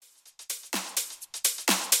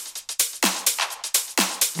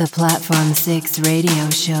The Platform 6 radio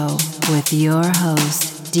show with your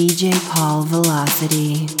host, DJ Paul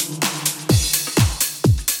Velocity.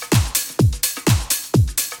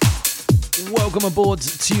 Welcome aboard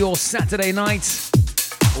to your Saturday night.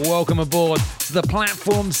 Welcome aboard to the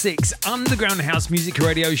Platform 6 Underground House Music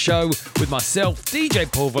Radio show with myself,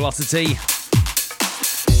 DJ Paul Velocity.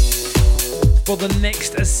 For the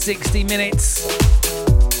next 60 minutes,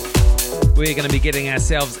 we're going to be getting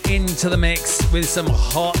ourselves into the mix with some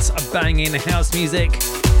hot, banging house music.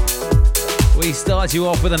 We start you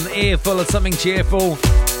off with an earful of something cheerful.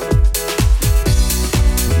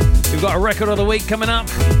 We've got a record of the week coming up,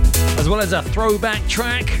 as well as a throwback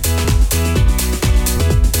track.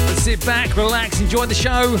 Let's sit back, relax, enjoy the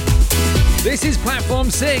show. This is Platform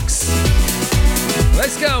 6.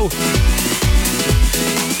 Let's go.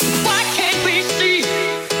 Why can't we see?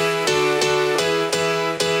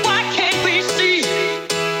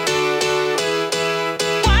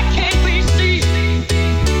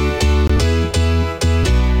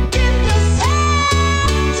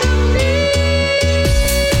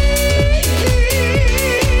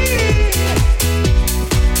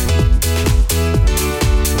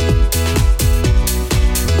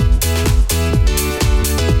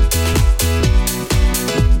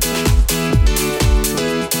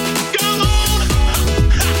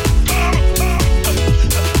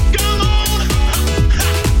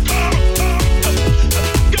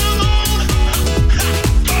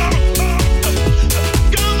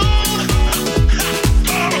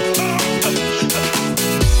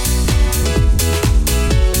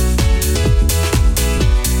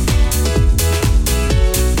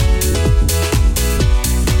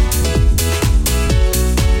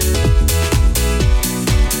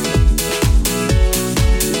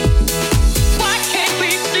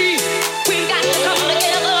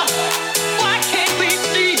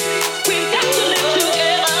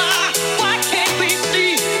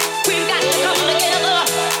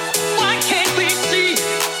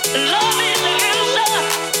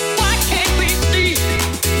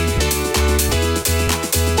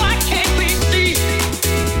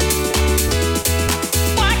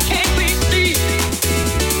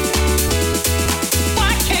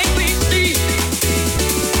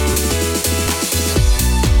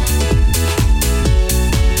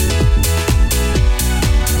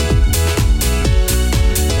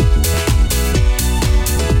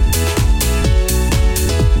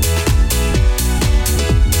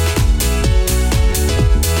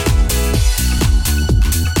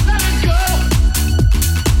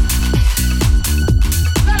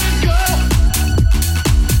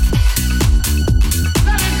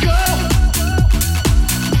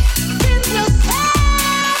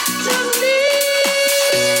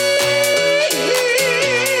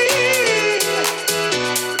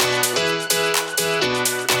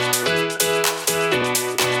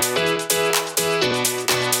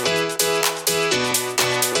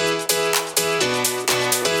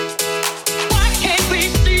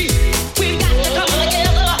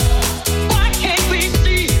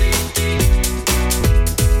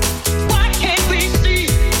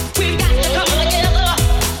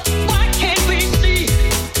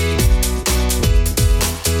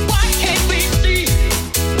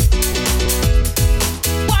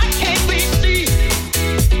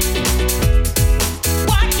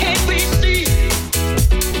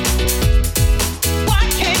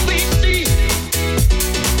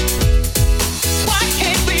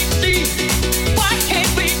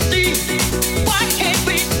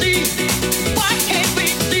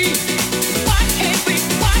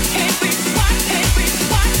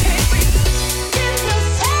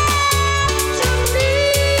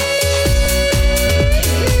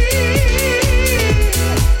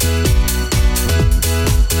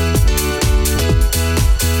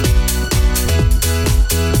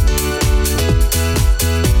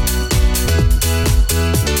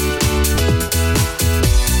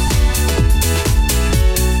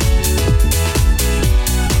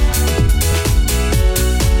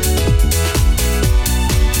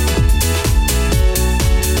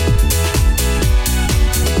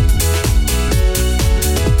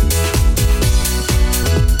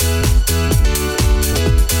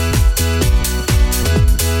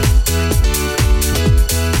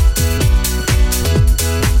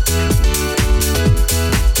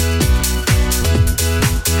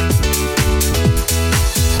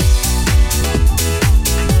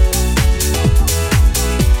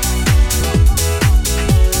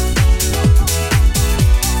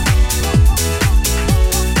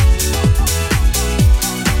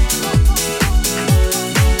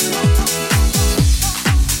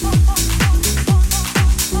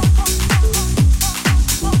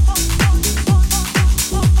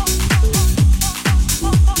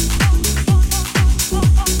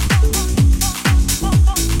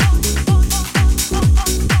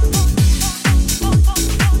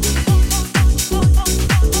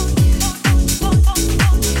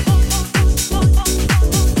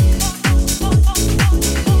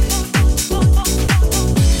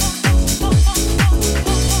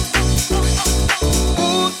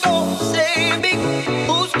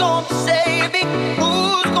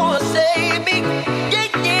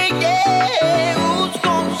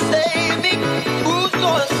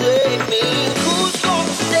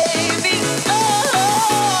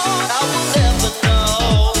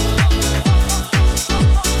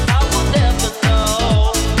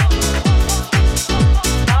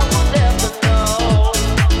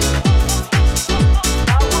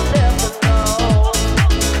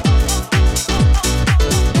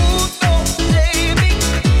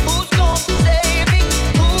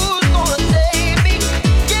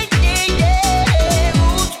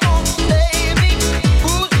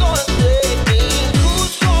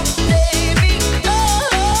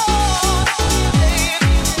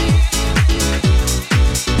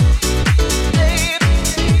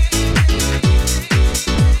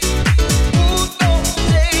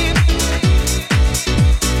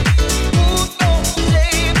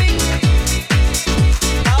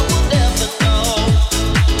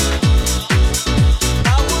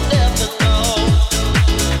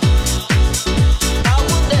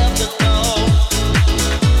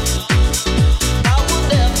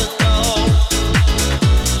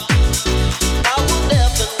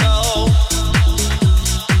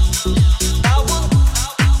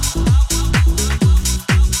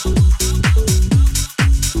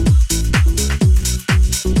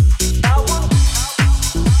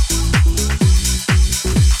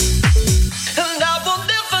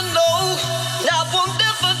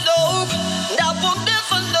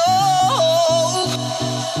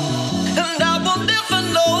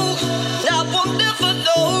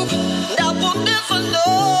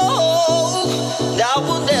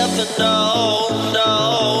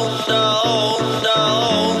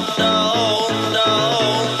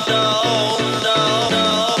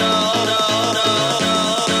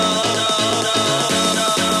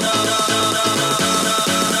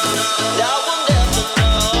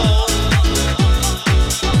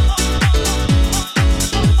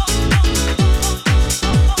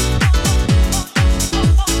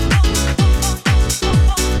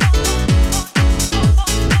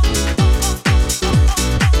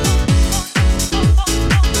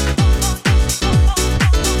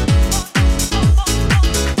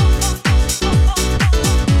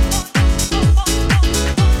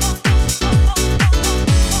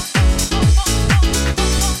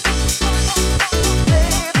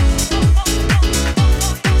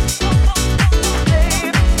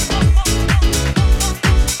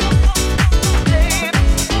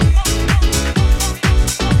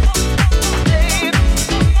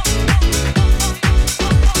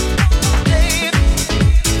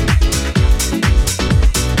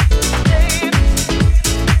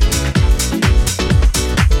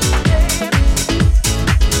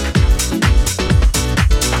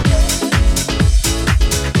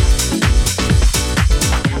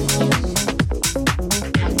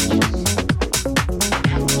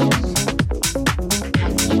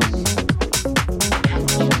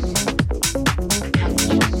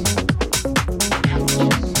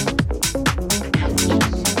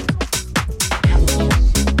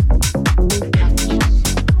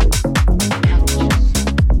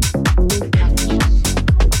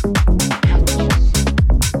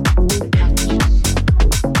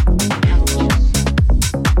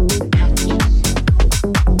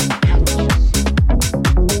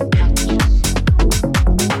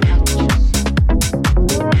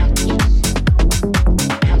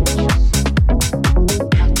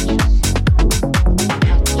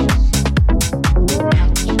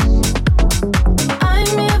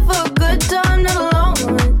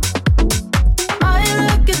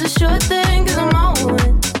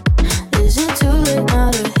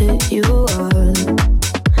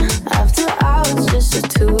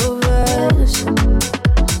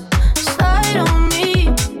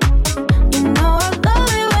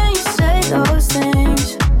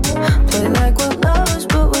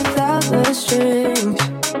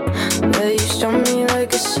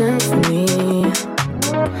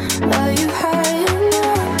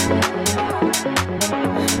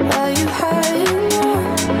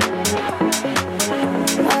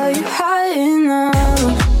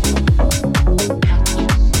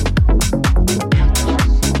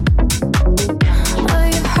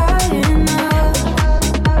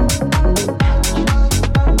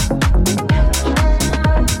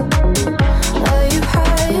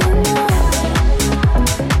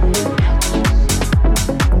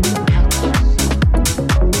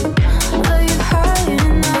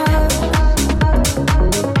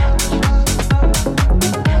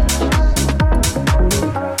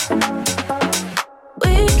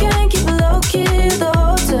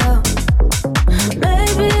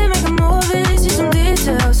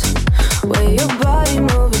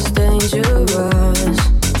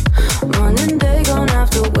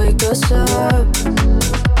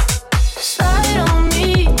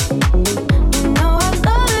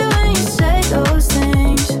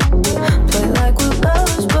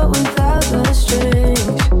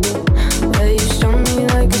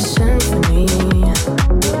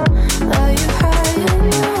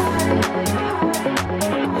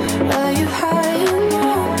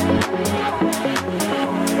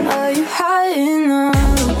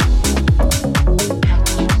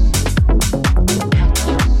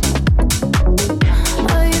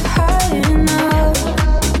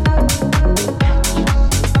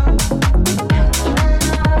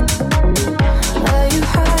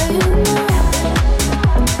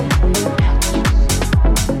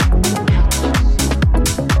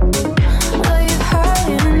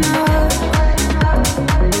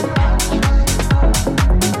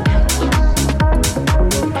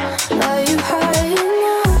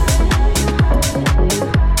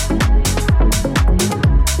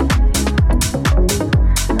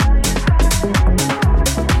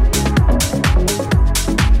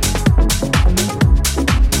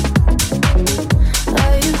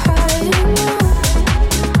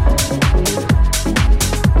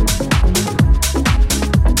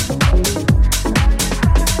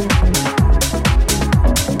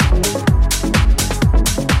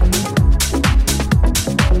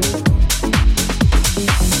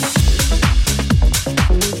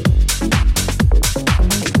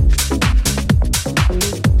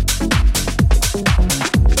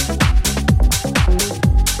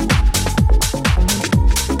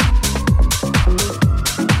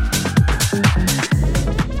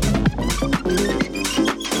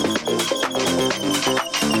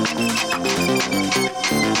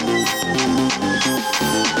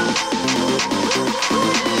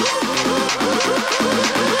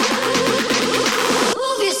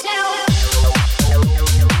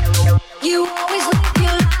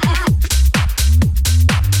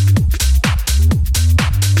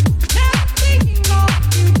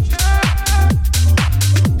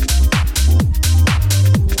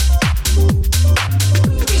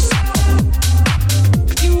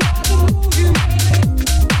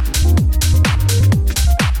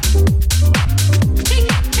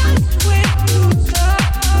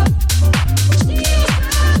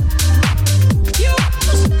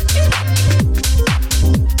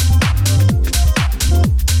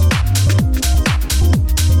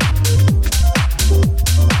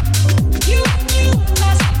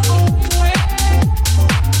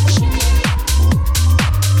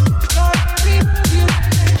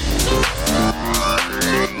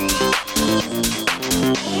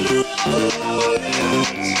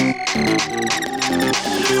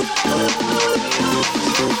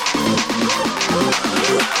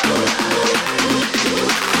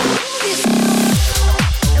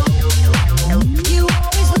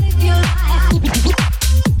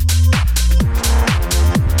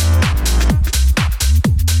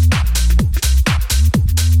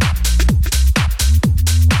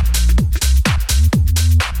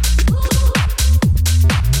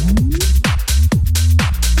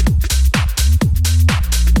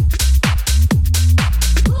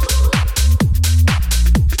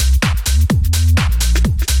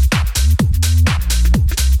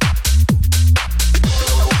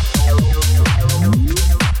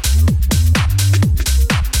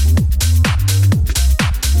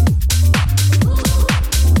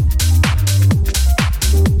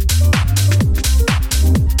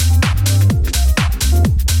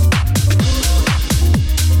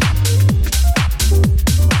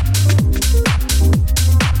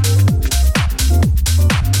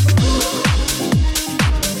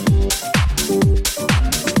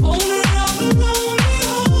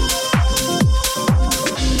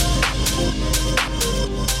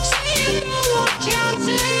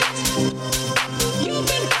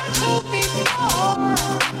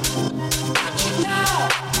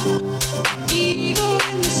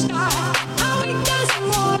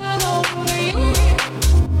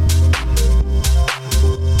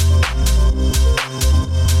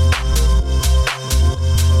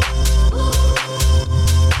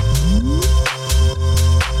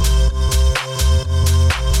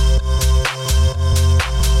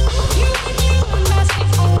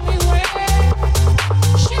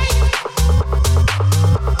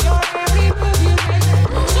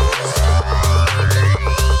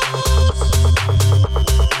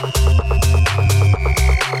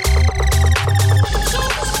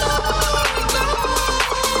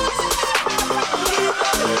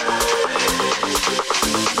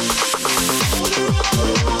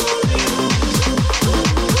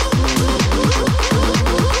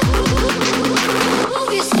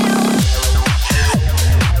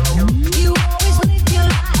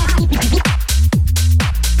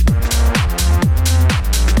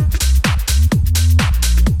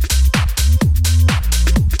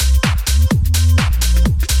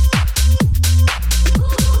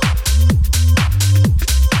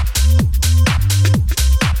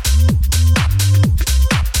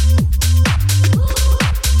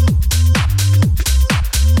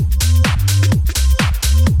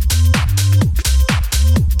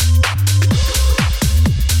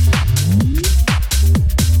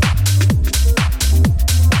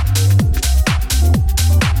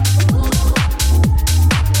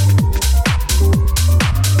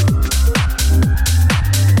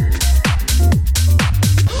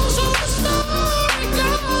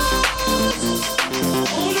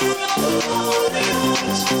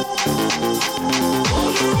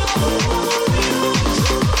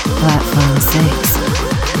 Platform 6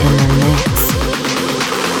 in the mix.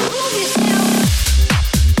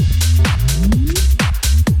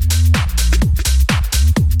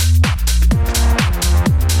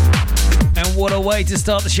 And what a way to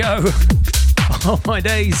start the show. Oh my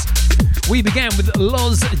days. We began with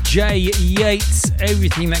Loz J. Yates.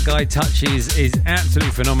 Everything that guy touches is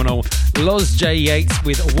absolutely phenomenal. Loz J. Yates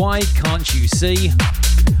with Why Can't You See?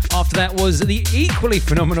 After that was the equally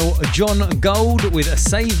phenomenal John Gold with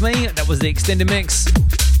Save Me. That was the extended mix.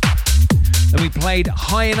 Then we played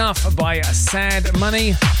High Enough by Sad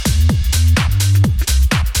Money.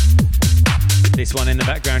 This one in the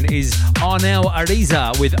background is Arnel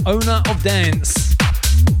Ariza with Owner of Dance.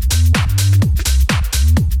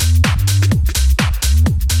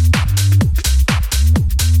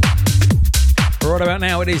 Right about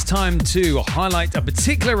now, it is time to highlight a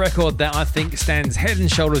particular record that I think stands head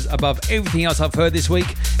and shoulders above everything else I've heard this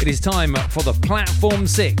week. It is time for the Platform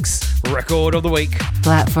 6 Record of the Week.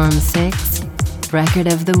 Platform 6 Record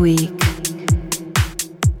of the Week.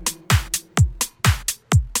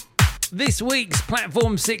 This week's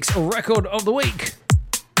Platform 6 Record of the Week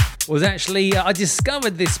was actually, I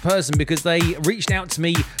discovered this person because they reached out to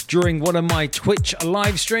me during one of my Twitch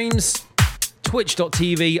live streams.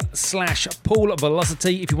 Twitch.tv/Paul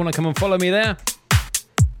Velocity if you want to come and follow me there.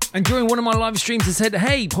 And during one of my live streams I said,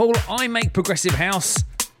 hey Paul, I make progressive house.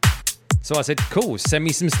 So I said, cool, send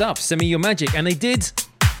me some stuff, send me your magic. And they did.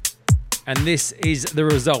 And this is the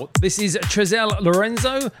result. This is Trezell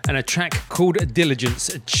Lorenzo and a track called Diligence.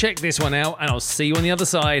 Check this one out and I'll see you on the other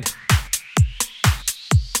side.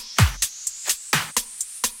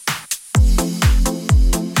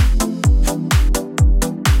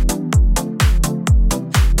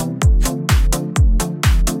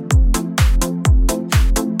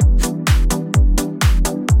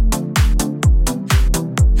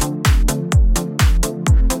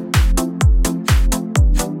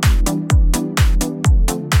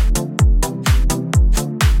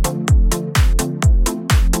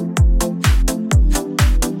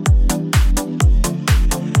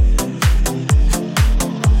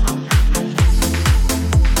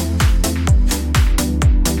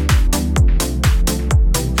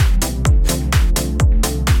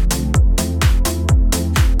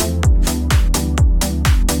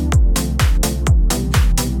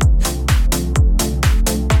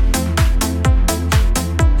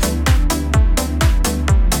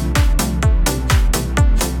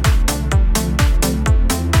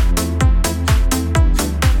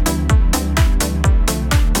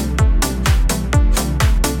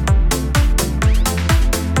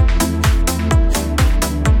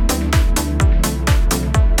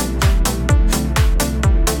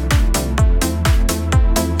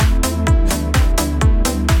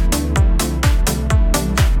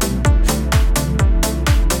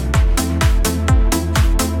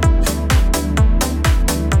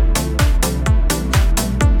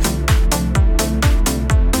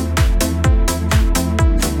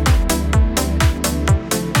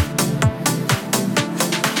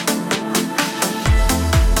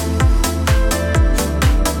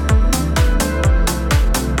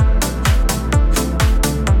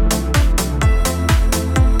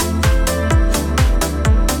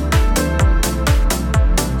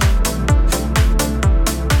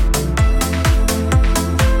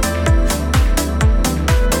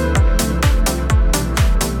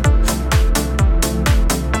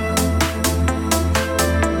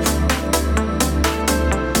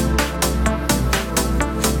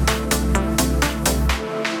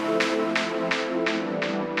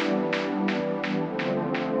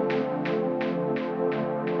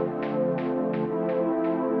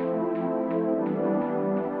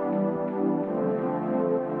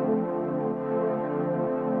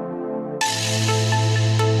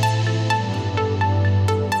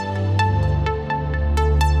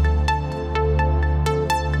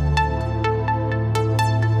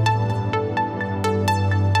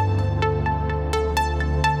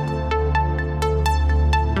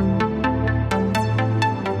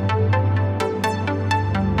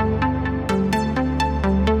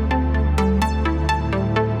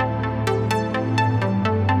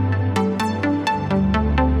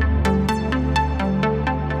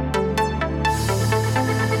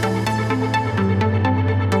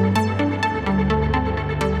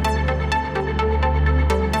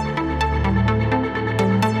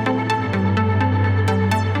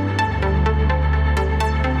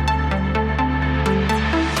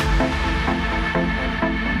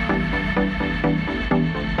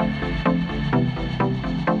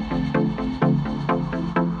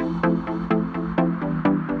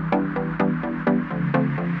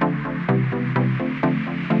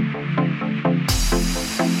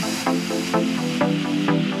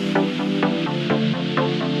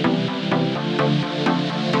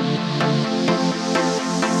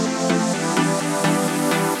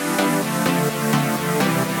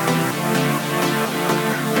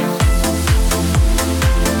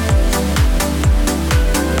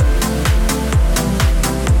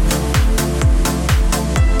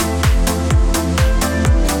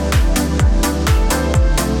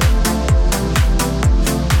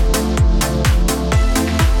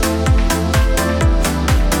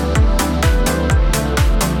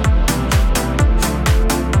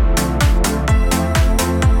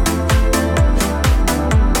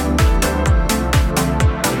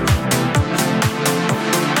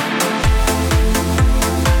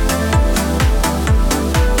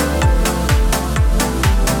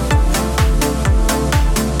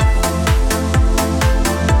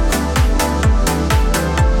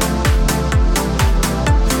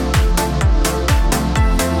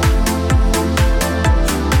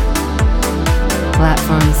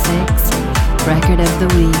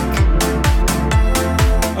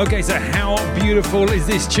 beautiful is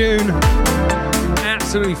this tune?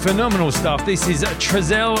 Absolutely phenomenal stuff. This is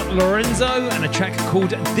Trezel Lorenzo and a track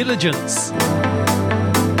called Diligence.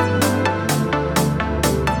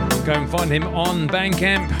 Go and find him on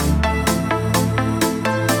Bandcamp.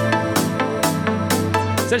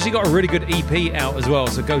 It's actually got a really good EP out as well,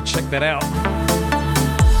 so go check that out.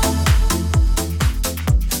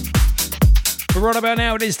 But right about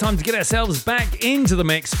now, it is time to get ourselves back into the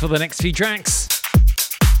mix for the next few tracks.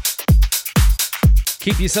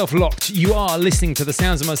 Keep yourself locked. You are listening to the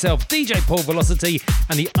sounds of myself, DJ Paul Velocity,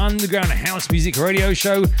 and the underground house music radio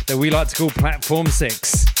show that we like to call Platform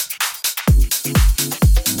 6.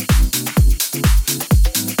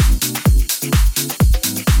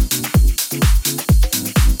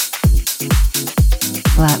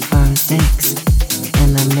 Platform 6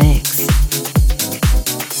 in the mix.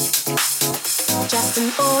 Just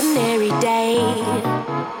an ordinary day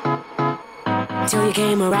till you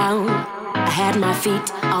came around. I had my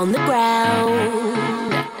feet on the ground.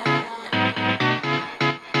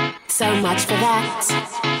 So much for that.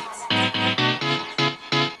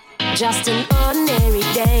 Just an ordinary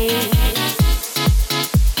day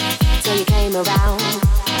till you came around,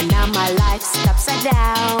 and now my life's upside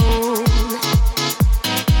down.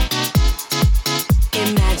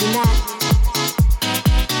 Imagine that.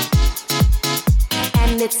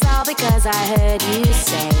 And it's all because I heard you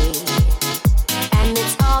say. And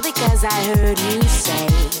it's all because I heard you say.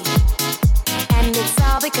 And it's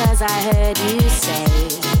all because I heard you say.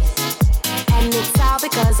 And it's all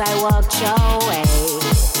because I walked your way.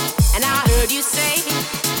 And I heard you say,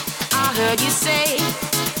 I heard you say,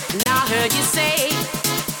 and I heard you say,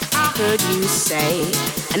 I heard you say,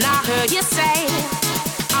 and I heard you say,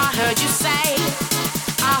 I heard you say,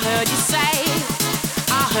 I heard you say,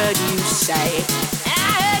 I heard you say, and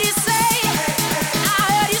I heard you say, I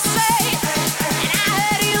heard you say, and I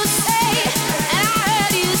heard you say, and I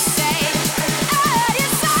heard you say, I heard you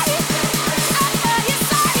say, I heard you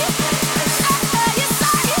say, I heard you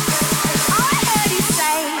say, oh, I heard you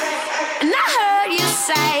say, and I heard you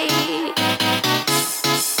say.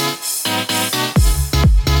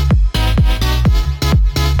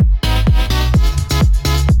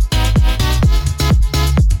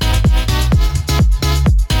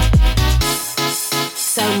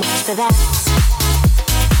 So much for that.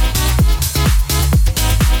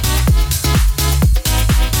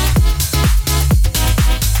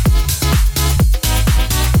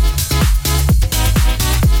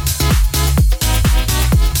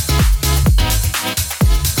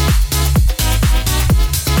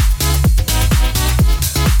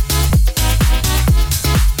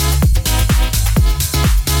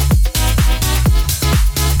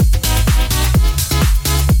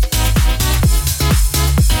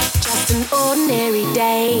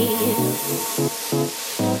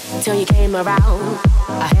 Till you came around,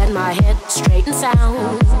 I had my head straight and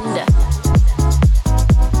sound.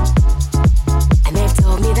 And they've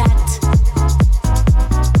told me that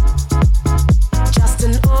just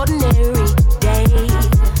an ordinary day.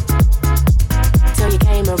 Till you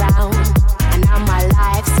came around, and now my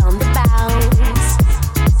life's on the bounce.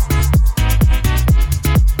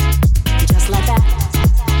 Just like that.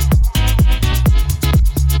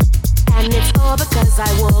 And it's all because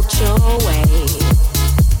I walked your way.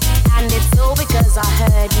 And it's all because I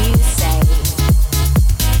heard you say.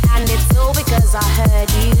 And it's all because I heard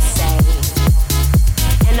you say.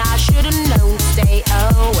 And I should've known to stay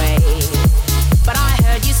away. But I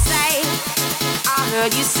heard you say, I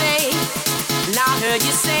heard you say, and I heard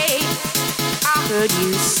you say, I heard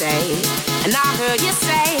you say, and I heard you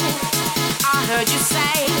say, I heard you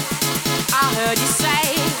say, I heard you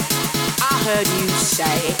say, I heard you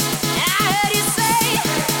say, and I heard you say,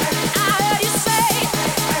 I heard you say.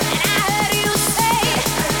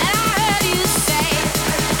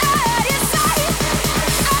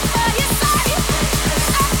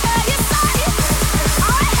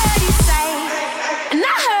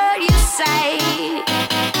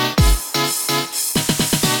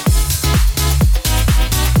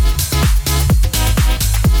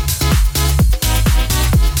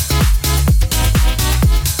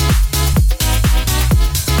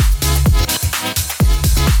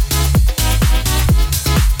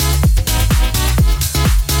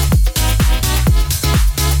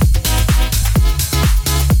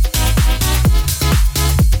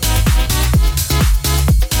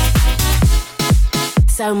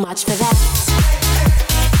 So much for that.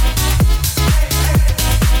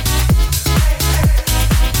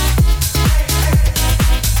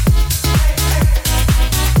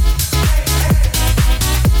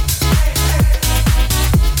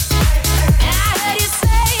 And I heard you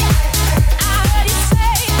say, I heard you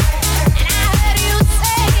say, and I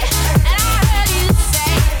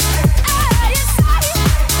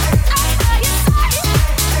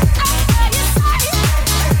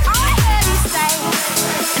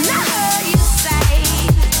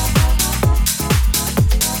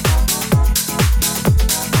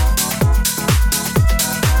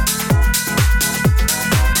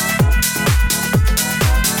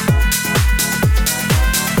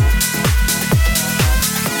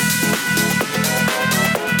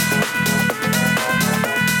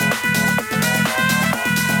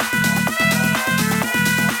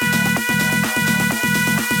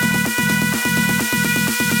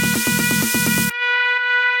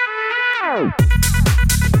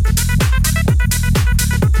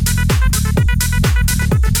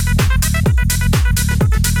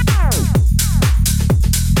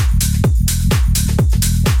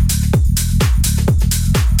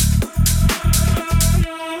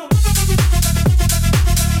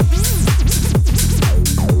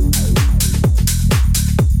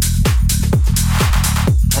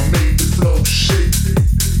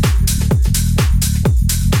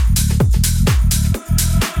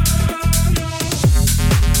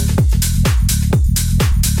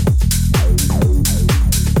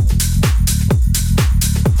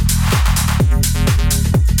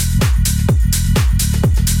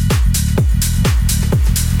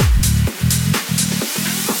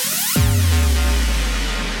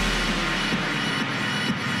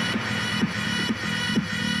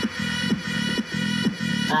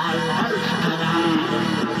I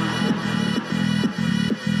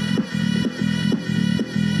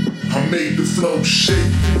made the flow shake.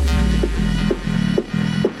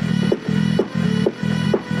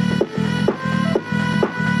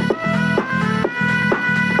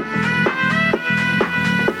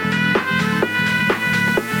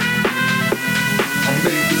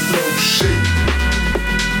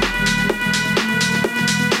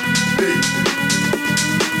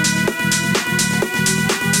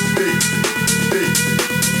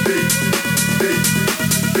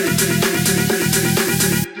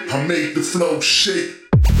 Make the flow shake,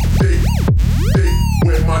 hey, hey,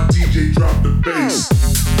 where my DJ drop the bass.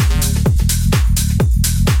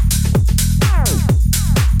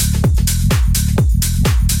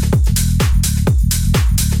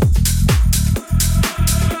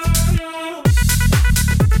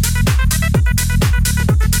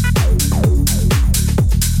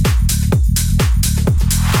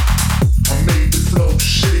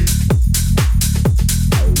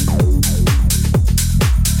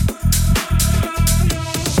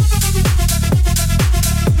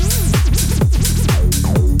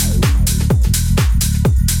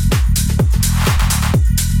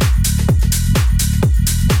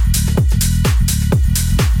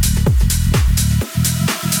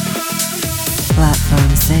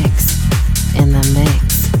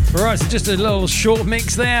 So just a little short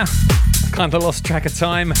mix there. Kind of lost track of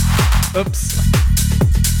time. Oops.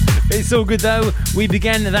 It's all good though. We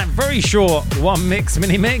began that very short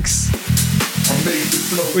mini mix.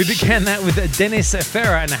 We began that with Dennis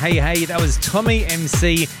Ferrer and Hey Hey. That was Tommy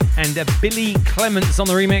MC and Billy Clements on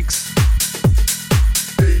the remix.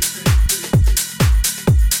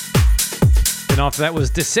 Then after that was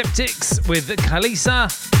Deceptics with Kalisa.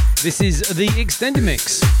 This is the extended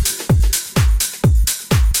mix.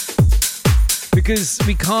 Because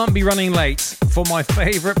we can't be running late for my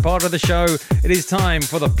favourite part of the show, it is time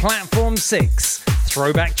for the Platform 6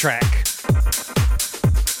 throwback track.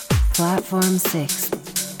 Platform 6,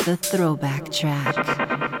 the throwback track.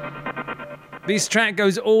 This track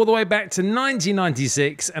goes all the way back to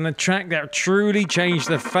 1996 and a track that truly changed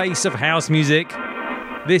the face of house music.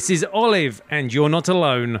 This is Olive and You're Not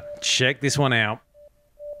Alone. Check this one out.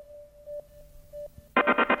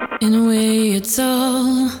 In a way, it's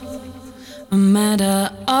all a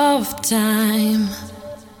matter of time.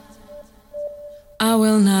 I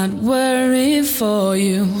will not worry for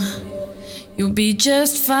you. You'll be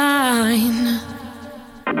just fine.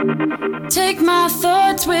 Take my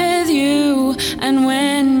thoughts with you, and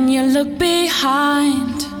when you look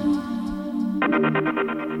behind,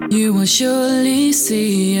 you will surely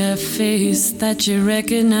see a face that you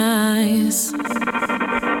recognize.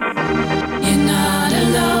 You're not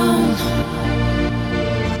alone.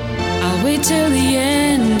 I'll wait till the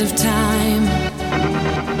end of time.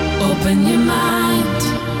 Open your mind.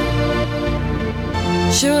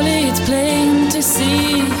 Surely it's plain to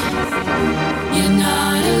see you're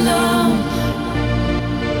not alone.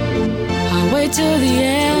 I'll wait till the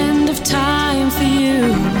end of time for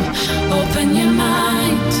you. Open your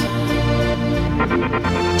mind.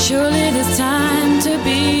 Surely there's time to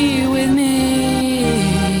be with me.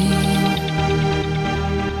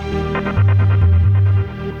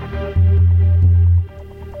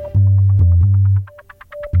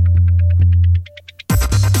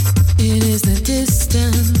 It is the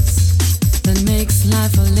distance that makes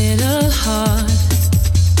life a little hard.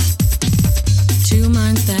 Two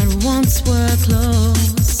minds that once were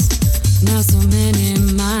close, now so many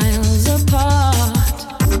miles apart.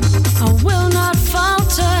 I will not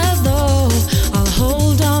falter though, I'll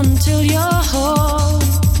hold on till you're home,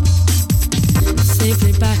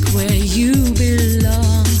 safely back where you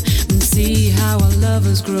belong, and see how our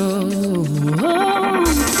lovers grow.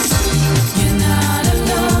 You're not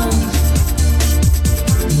alone.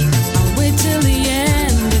 I'll wait till the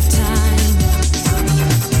end of time.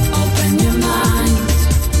 Open your mind.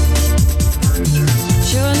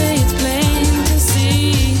 Surely it's plain to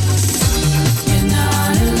see you're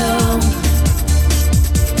not alone.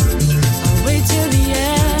 I'll wait till the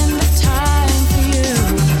end of time for you.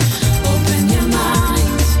 Open your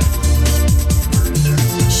mind.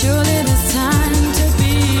 Surely there's time to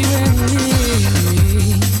be with me.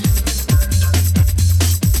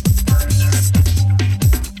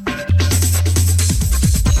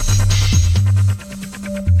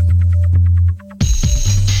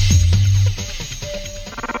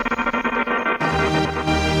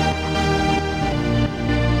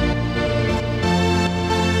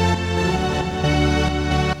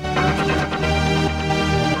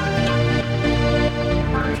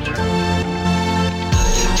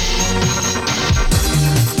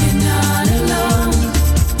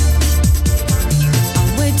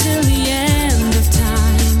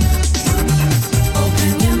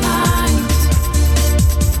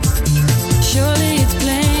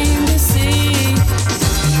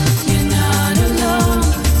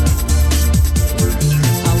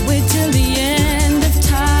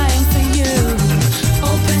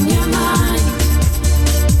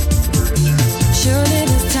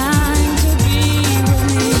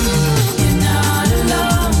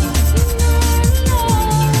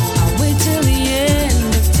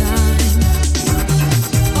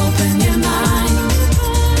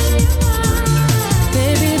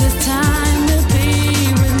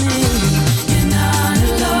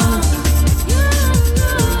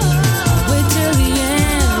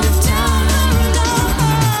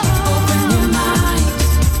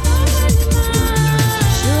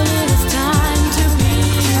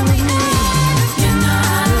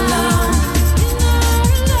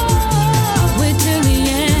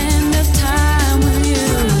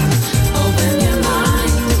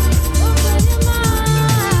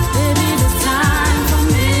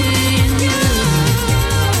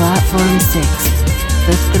 6,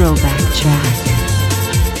 the throwback track.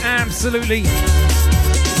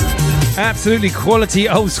 Absolutely quality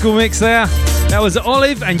old school mix there. That was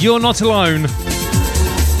Olive and You're Not Alone.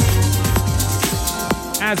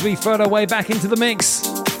 As we throw our way back into the mix,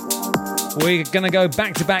 we're going to go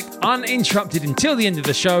back to back uninterrupted until the end of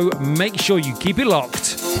the show. Make sure you keep it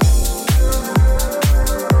locked.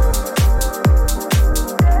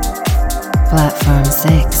 Platform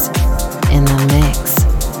 6 in the mix.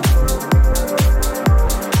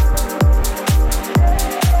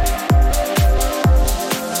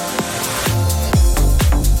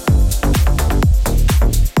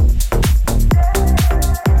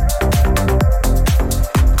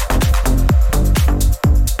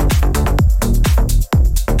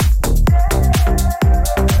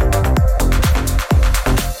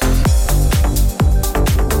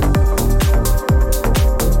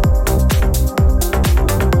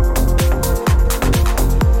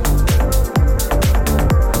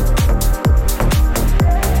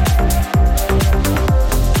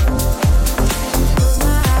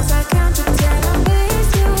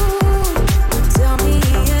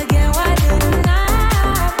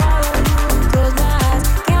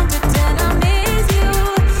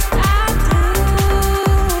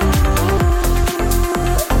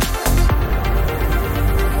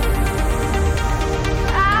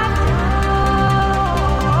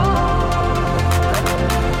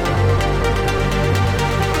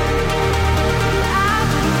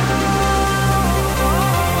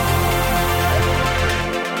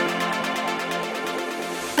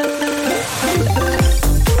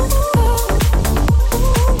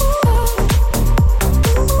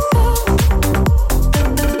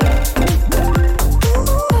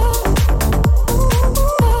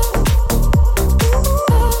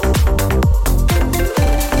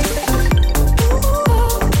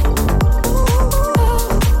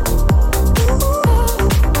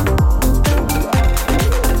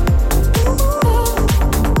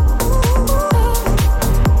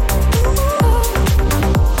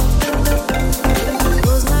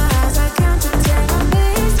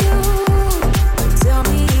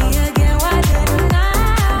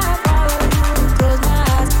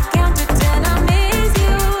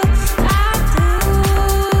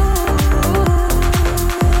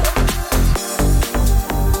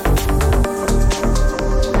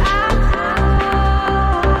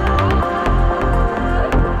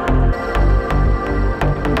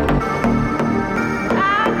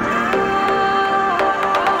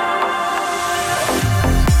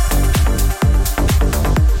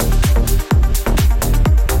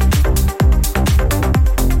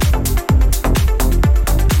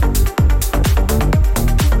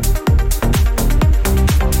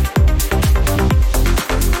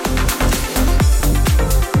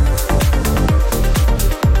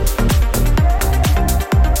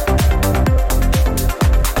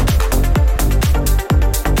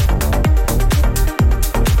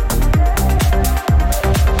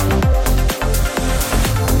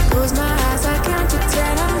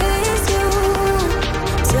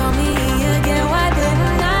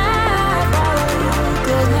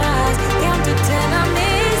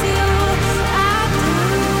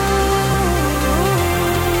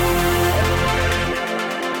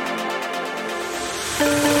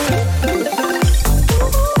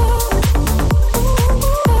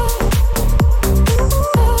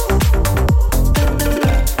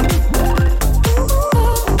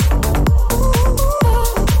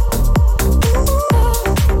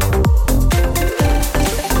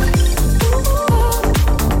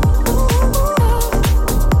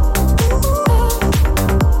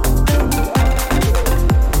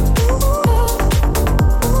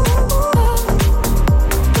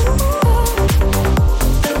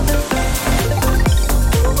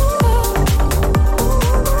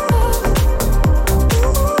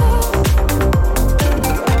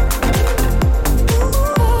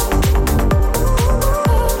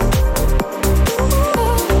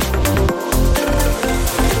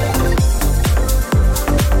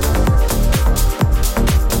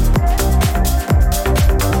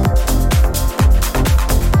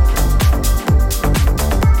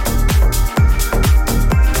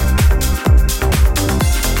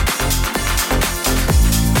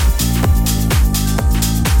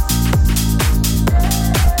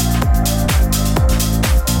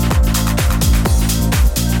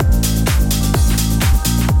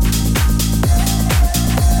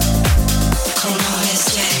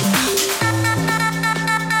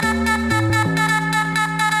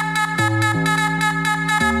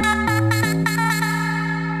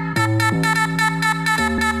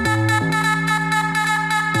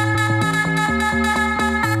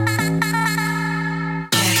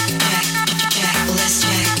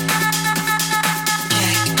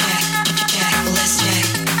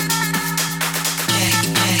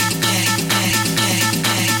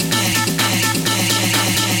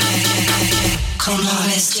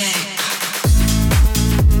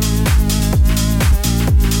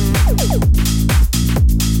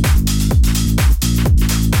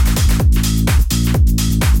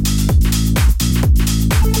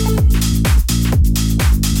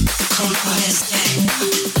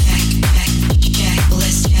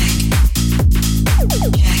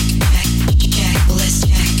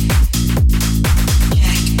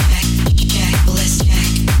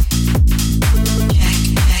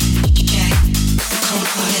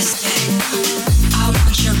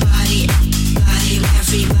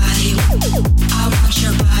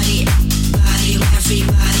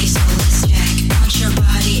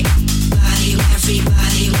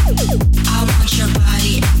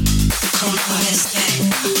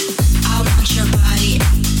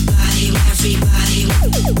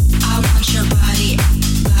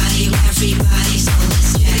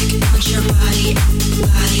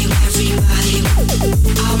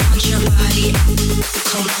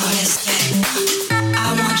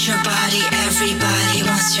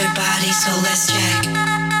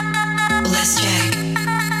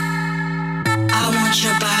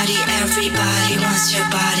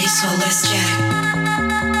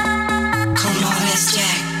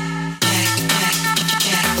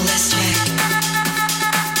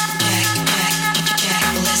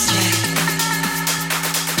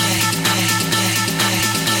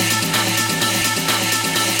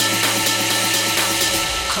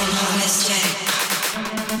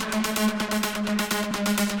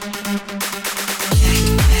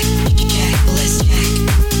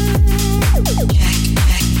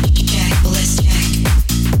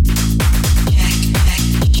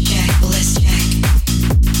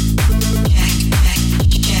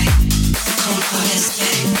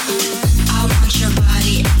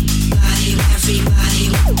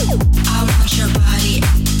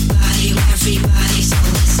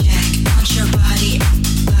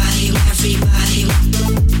 Everybody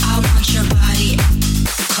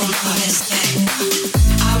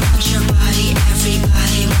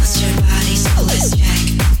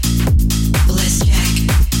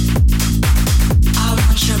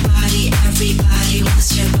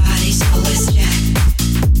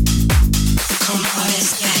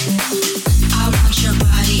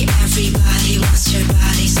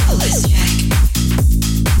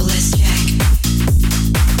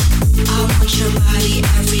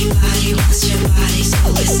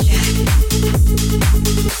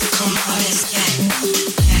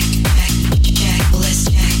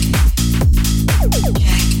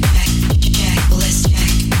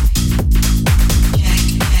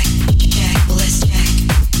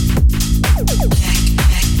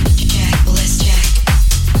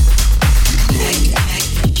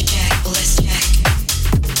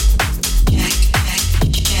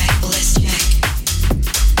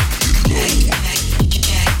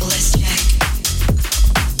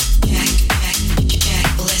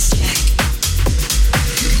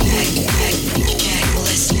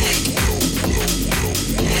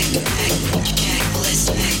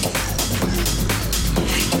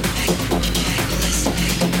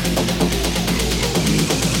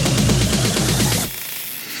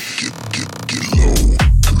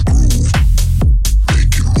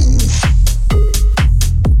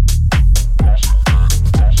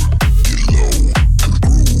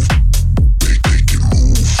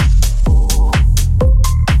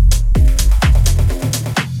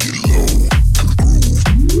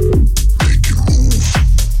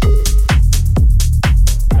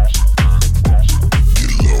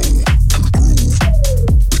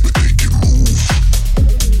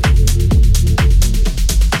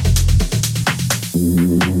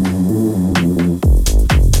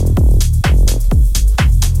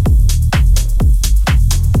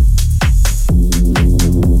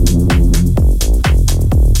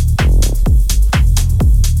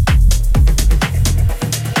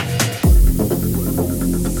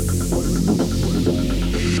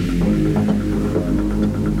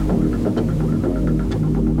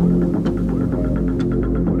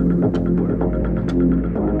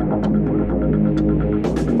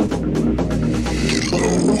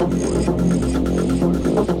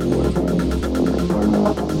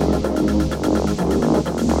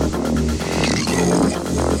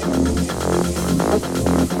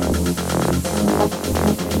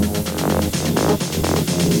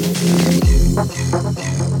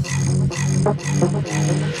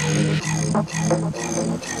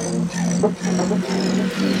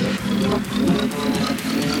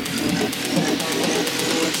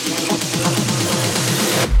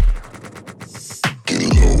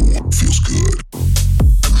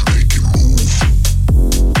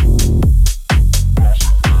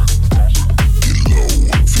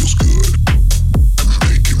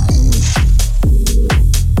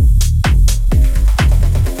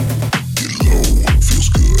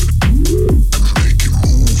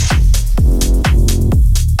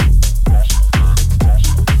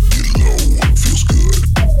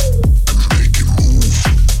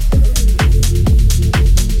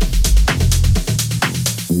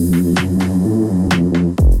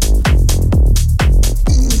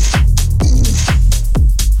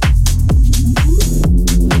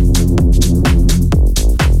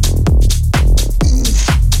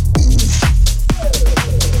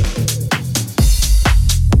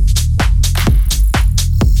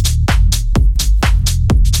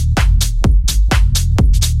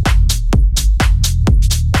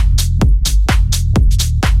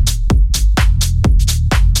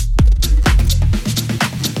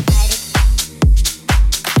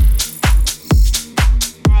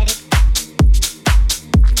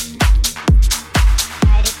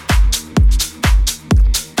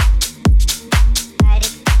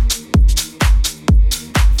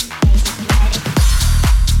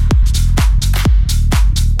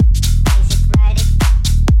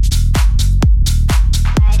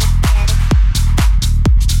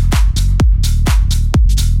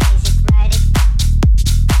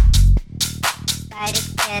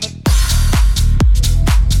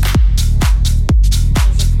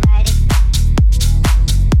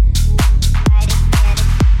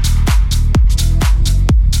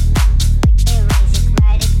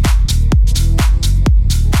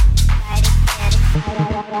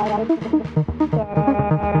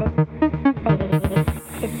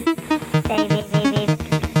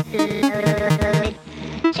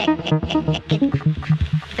Beat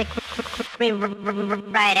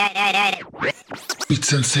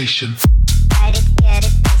sensation. Write it, get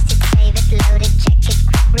it, paste it, save it, load it, check it,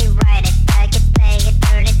 rewrite it, plug it, play it,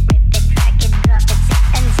 burn it, rip it, drag it, drop it,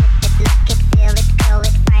 zip and zip it, look it, feel it, call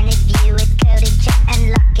it, find it, view it, code it, jump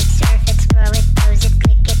and lock it, surf it, scroll it, pose it,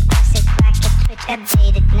 click it, cross it, back it, switch,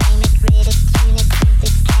 update it, name it, read it, tune it, print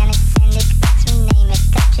it, scan it, send it, fax, rename it,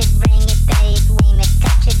 touch it, bring it, pay it, wean it,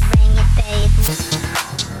 touch it, bring it, pay it.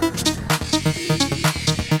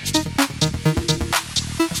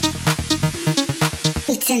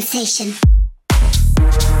 Beat sensation.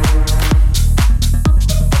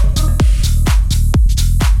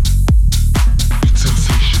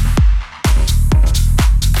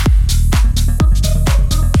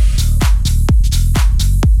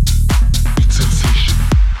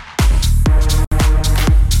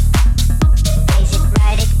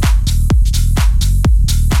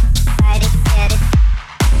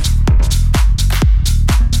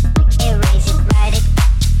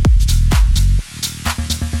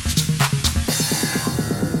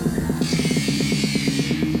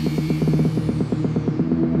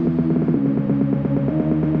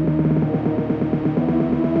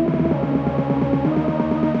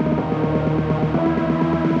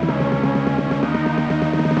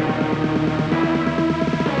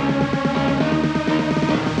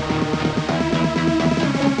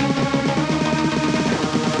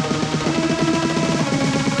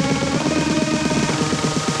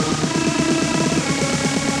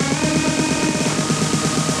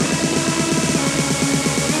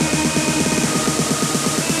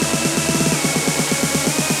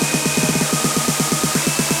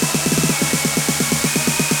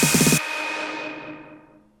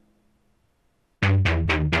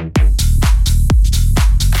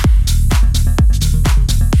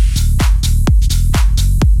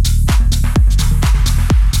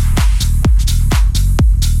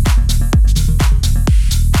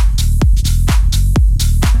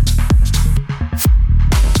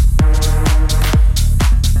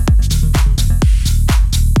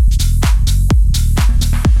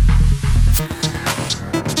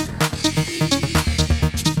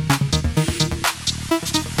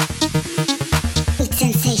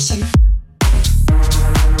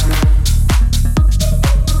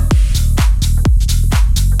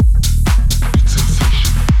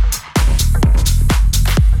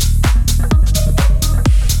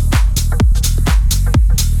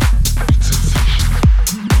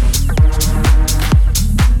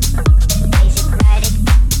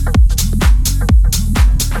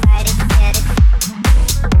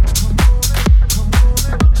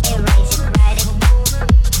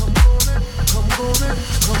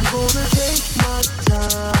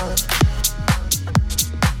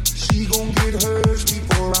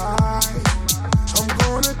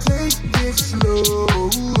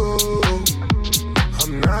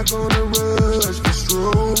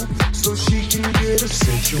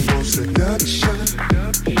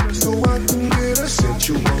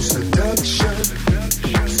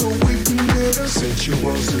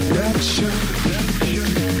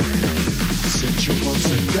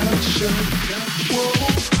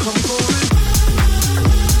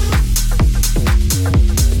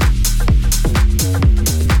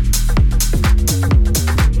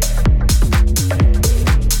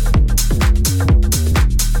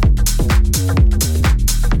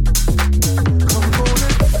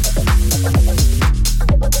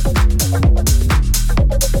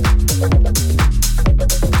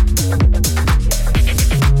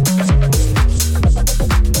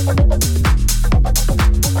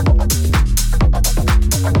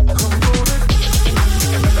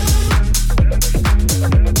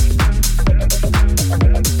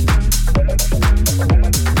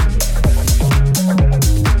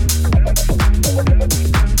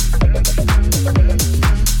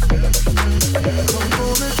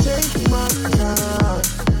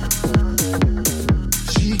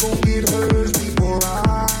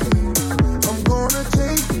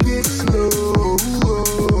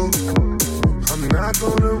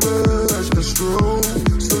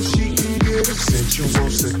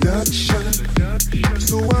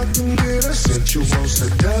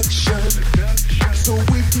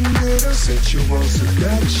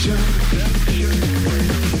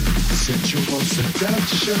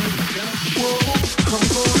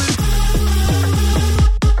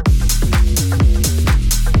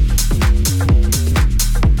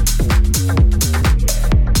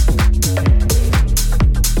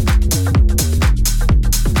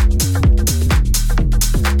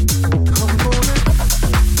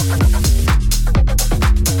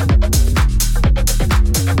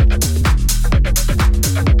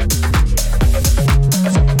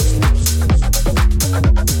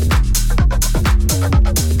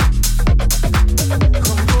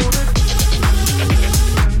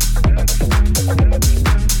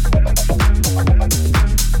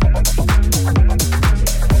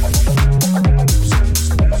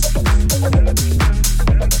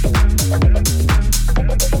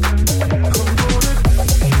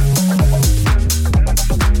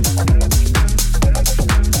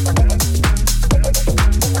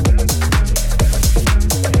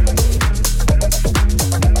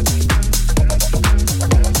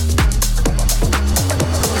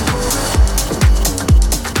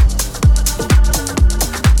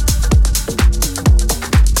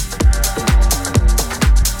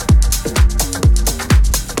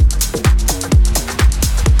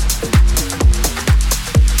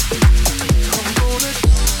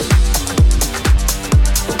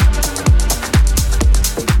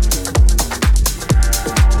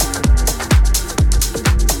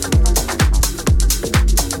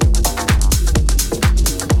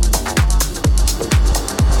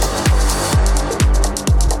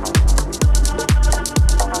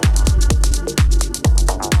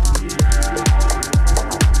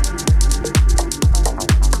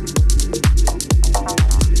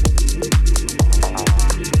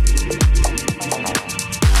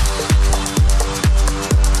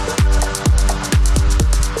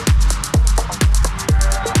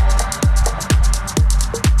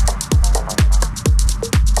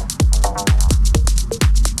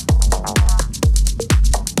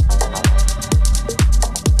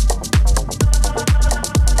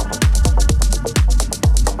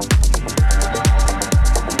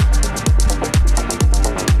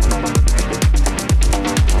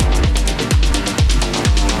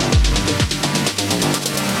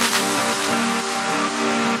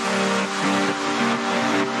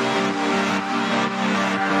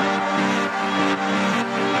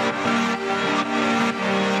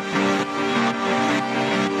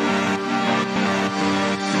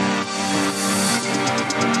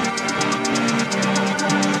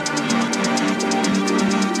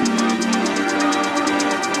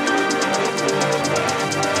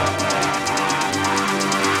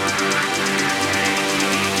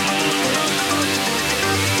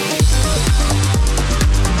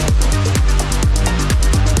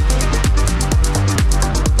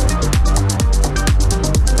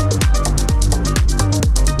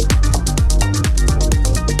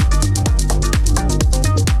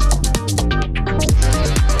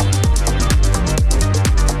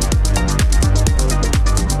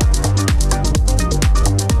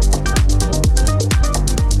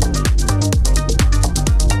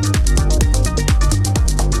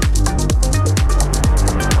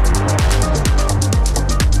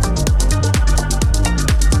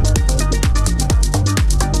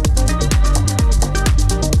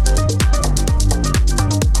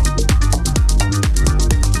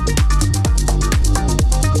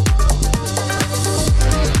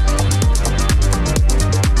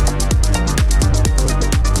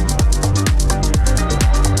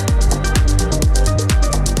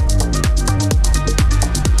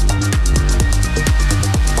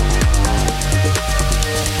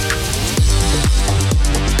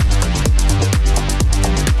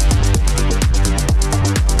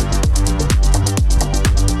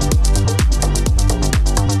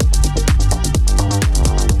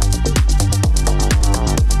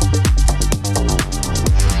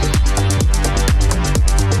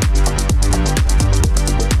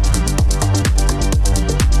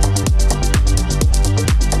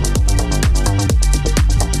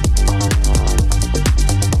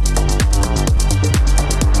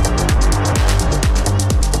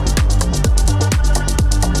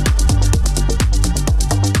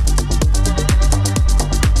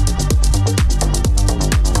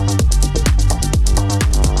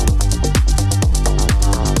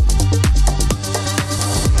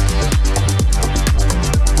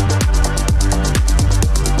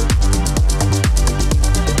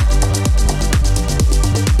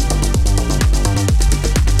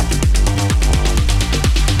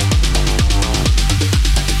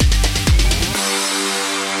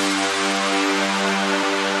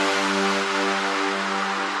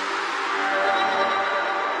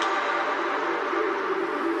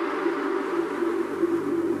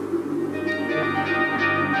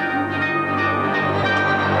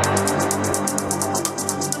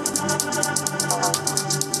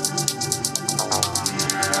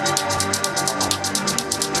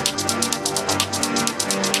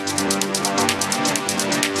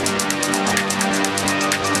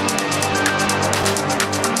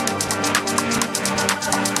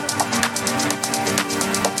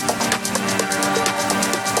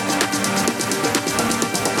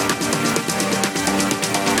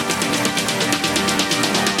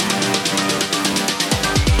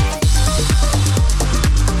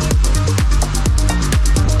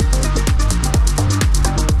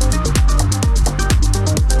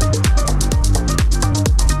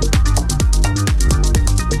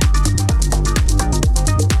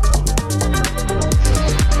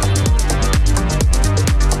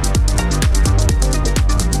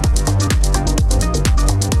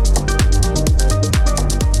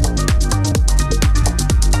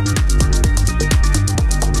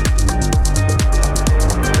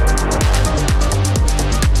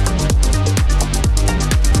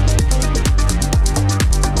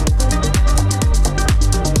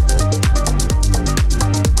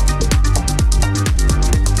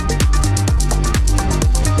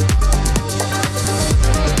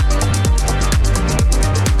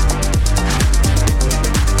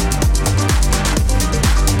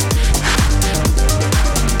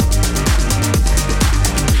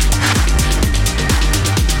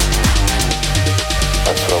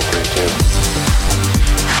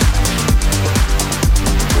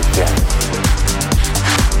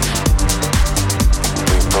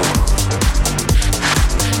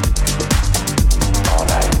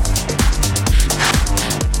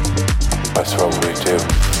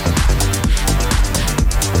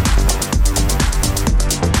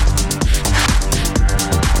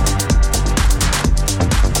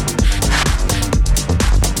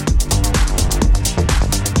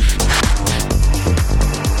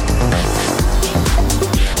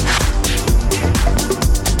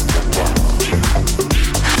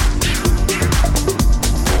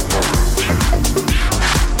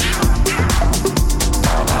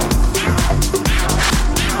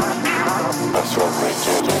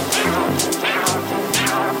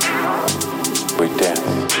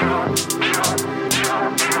 dance.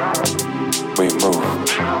 We move.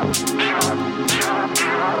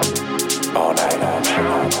 All night.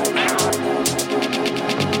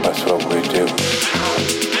 That's what we do.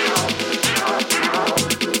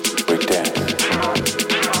 We dance.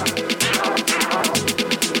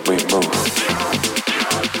 We move.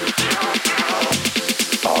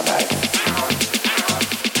 All night.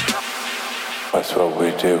 That's what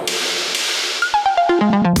we do.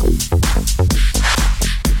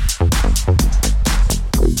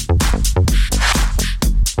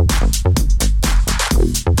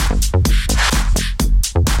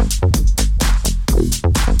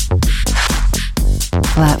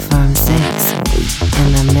 Platform 6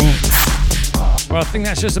 in the mix. Well, I think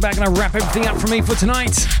that's just about going to wrap everything up for me for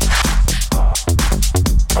tonight.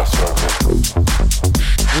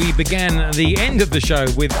 We began the end of the show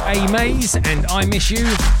with A Maze and I Miss You.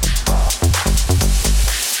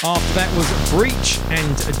 After that was Breach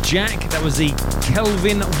and Jack. That was the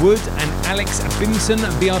Kelvin Wood and Alex Bimson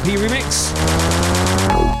BRP remix.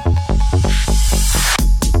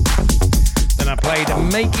 Then I played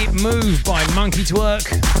Make It Move by Monkey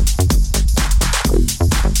Twerk.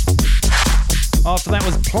 After that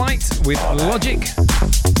was Plight with Logic.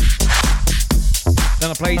 Then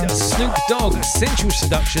I played Snoop Dogg Sensual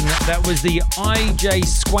Seduction. That was the IJ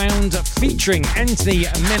Squound featuring Anthony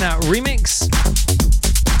Mena remix.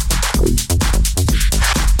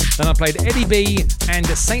 Then I played Eddie B and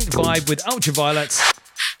Saint Vibe with Ultraviolet.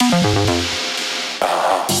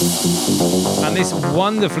 And this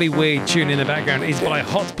wonderfully weird tune in the background is by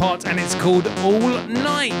Hot Pot and it's called All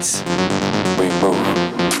Night. We move.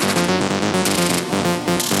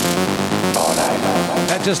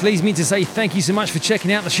 That just leaves me to say thank you so much for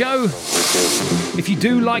checking out the show. If you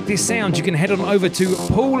do like this sound, you can head on over to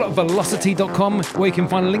paulvelocity.com where you can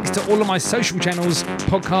find links to all of my social channels,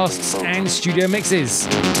 podcasts and studio mixes.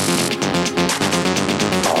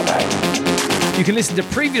 You can listen to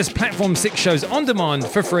previous Platform 6 shows on demand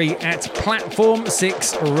for free at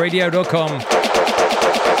platform6radio.com.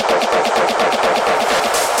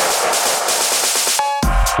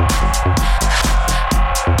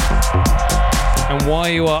 And while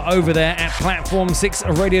you are over there at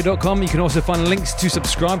platform6radio.com, you can also find links to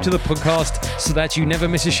subscribe to the podcast so that you never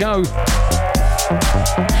miss a show.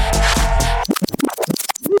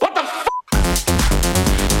 What the f***?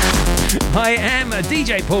 I am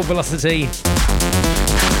DJ Paul Velocity,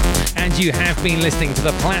 and you have been listening to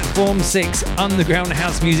the Platform 6 Underground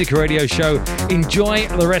House Music Radio Show. Enjoy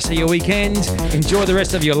the rest of your weekend. Enjoy the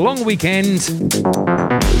rest of your long weekend.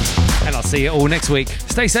 And I'll see you all next week.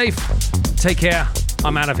 Stay safe. Take care.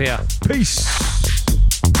 I'm out of here. Peace.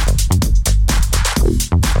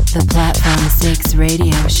 The Platform 6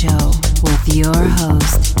 Radio Show with your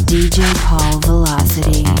host, DJ Paul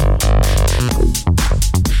Velocity.